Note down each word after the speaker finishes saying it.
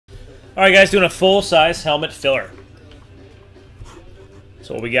Alright guys, doing a full-size helmet filler.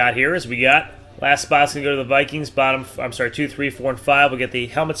 So what we got here is last spot's going to go to the Vikings. 2, 3, 4, and 5 will get the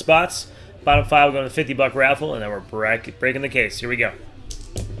helmet spots. Bottom 5 will go to the $50 raffle, and then we're breaking the case. Here we go.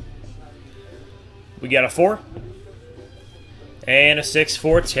 We got a 4 and a 6,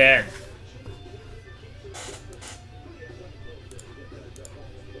 4, 10.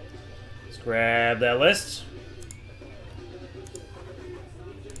 Let's grab that list.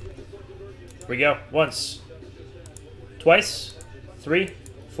 Here we go. Once, twice, 3,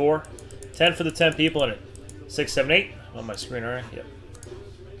 4, 10 for the 10 people in it. 6, 7, 8 on my screen, all right? Yep.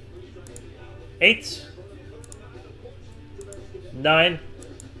 8, 9,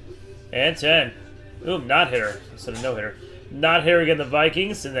 and 10. Ooh, not hitter instead of no hitter. Not hitter again, the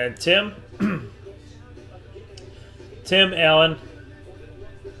Vikings, and then Tim, Tim, Allen,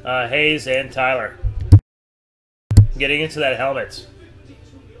 Hayes, and Tyler. Getting into that helmet.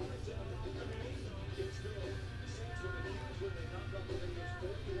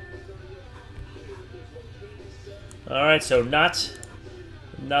 All right, so not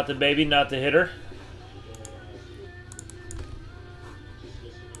the baby, not the hitter.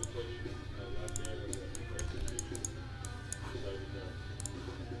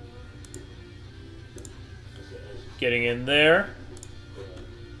 Getting in there.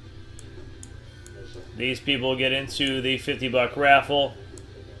 These people get into the $50 raffle.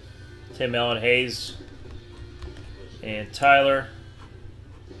 Tim, Allen, Hayes, and Tyler.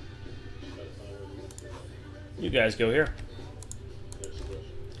 You guys go here.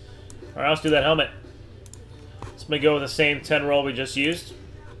 Alright, let's do that helmet. Let's go with the same 10 roll we just used.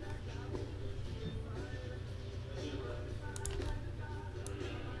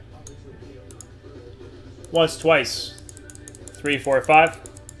 Once, twice. 3, 4, 5.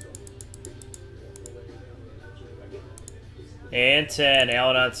 And 10.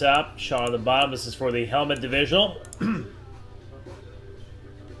 Allen on top, Sean on the bottom. This is for the helmet divisional.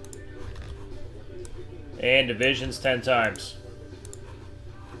 And divisions 10 times.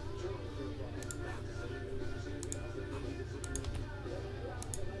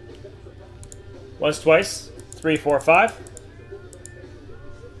 Once, twice. 3, 4, 5.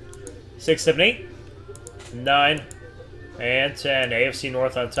 6, 7, 8. 9. And 10. AFC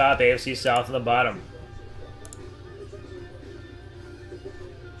North on top, AFC South on the bottom.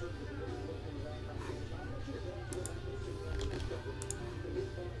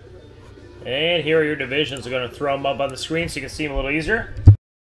 And here are your divisions. I'm going to throw them up on the screen so you can see them a little easier.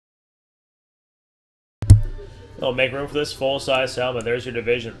 It'll make room for this full-size helmet. There's your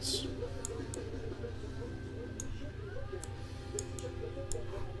divisions.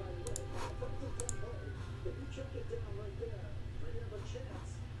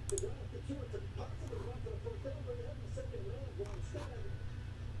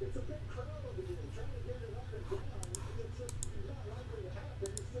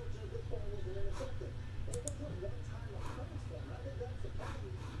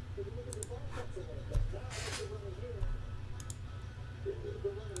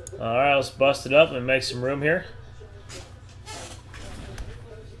 Alright, let's bust it up and make some room here.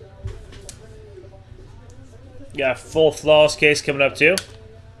 Got a full flawless case coming up too.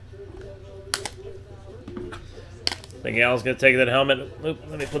 I think Al's going to take that helmet. Oop,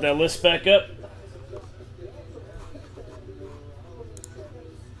 let me put that list back up.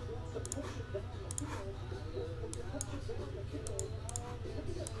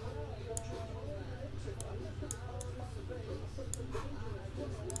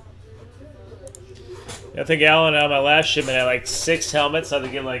 I think Allen on my last shipment had like 6 helmets. I had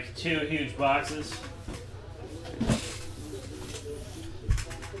to get like 2 huge boxes.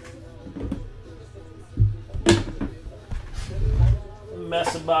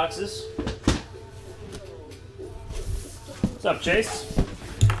 Mess of boxes. What's up, Chase?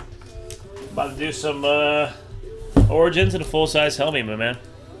 About to do some Origins and a full-size helmet, my man.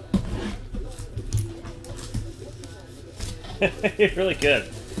 You're really good.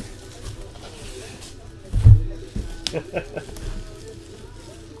 You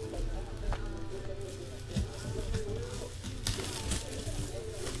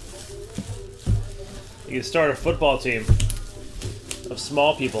can start a football team of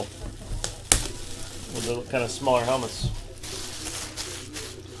small people with the kind of smaller helmets.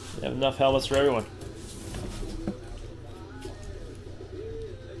 You have enough helmets for everyone.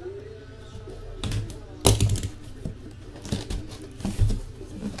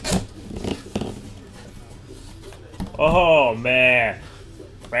 Oh man,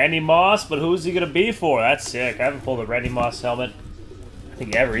 Randy Moss, but who's he gonna be for? That's sick. I haven't pulled a Randy Moss helmet, I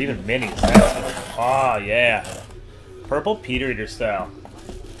think, ever, even minis. Oh yeah, purple Peter Eater style.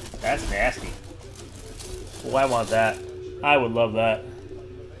 That's nasty. Oh, I want that. I would love that.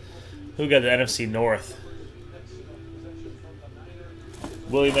 Who got the NFC North?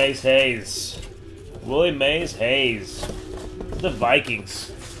 Willie Mays Hayes. Willie Mays Hayes. The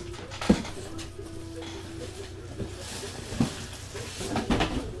Vikings.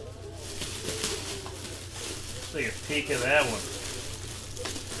 Take a peek at that one.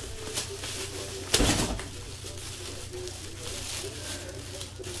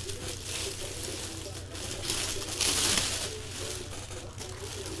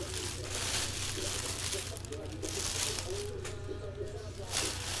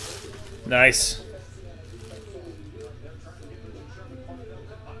 Nice.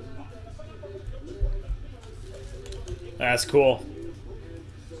 That's cool.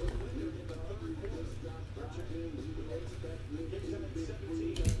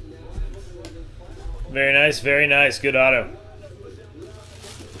 Very nice, very nice. Good auto.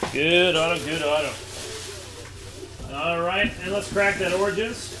 Good auto, good auto. Alright, and let's crack that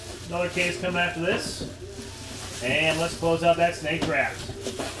Origins. Another case coming after this. And let's close out that snake draft.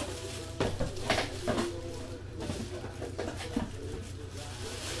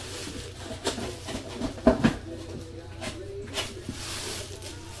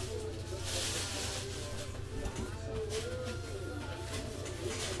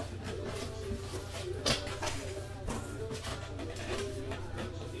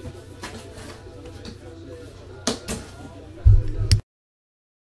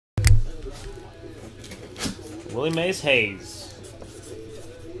 Willie Mays Hayes.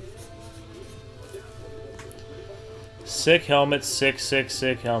 Sick helmet, sick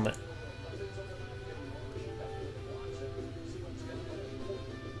helmet.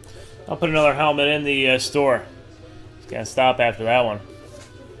 I'll put another helmet in the store. Just gotta stop after that one.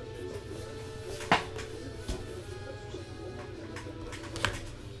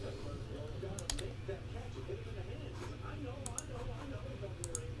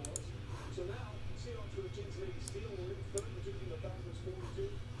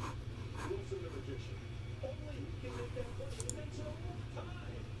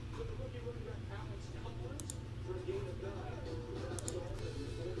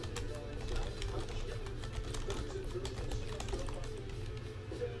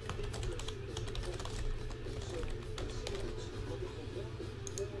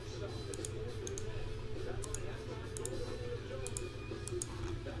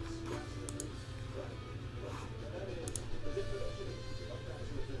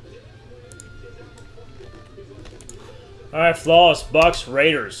 Alright, Flawless, Bucks,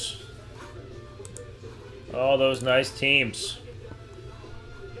 Raiders. All those nice teams.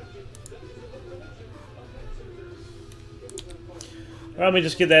 Alright, let me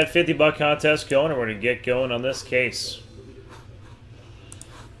just get that $50 contest going and we're going to get going on this case.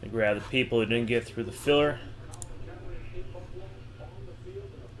 Grab the people who didn't get through the filler.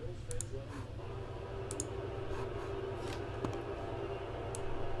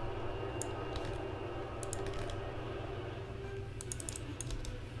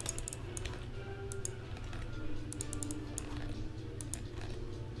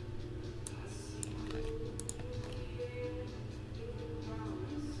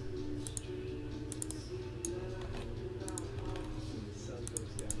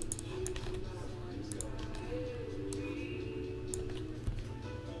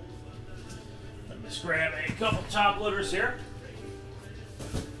 Let's grab a couple top loaders here.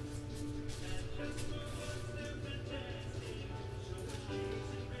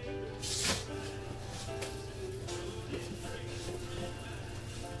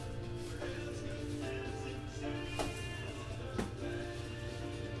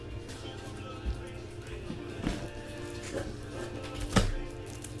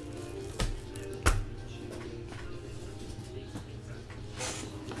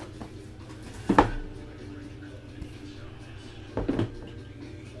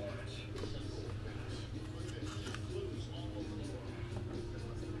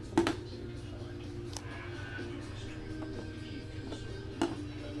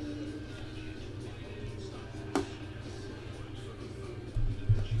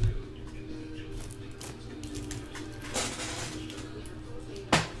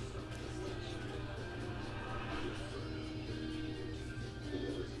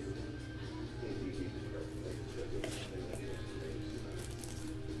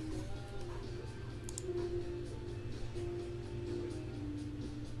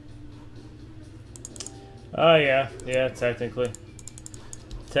 Oh yeah, technically.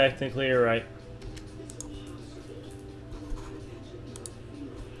 Technically you're right.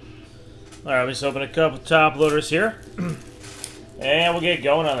 Alright, let me just open a couple top loaders here. And we'll get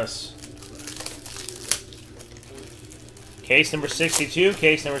going on this. Case number 62,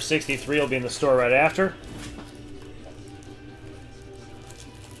 case number 63 will be in the store right after.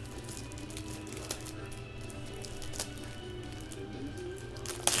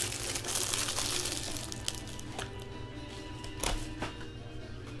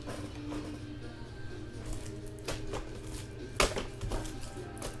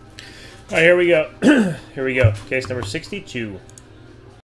 All right, here we go. Here we go. Case number 62.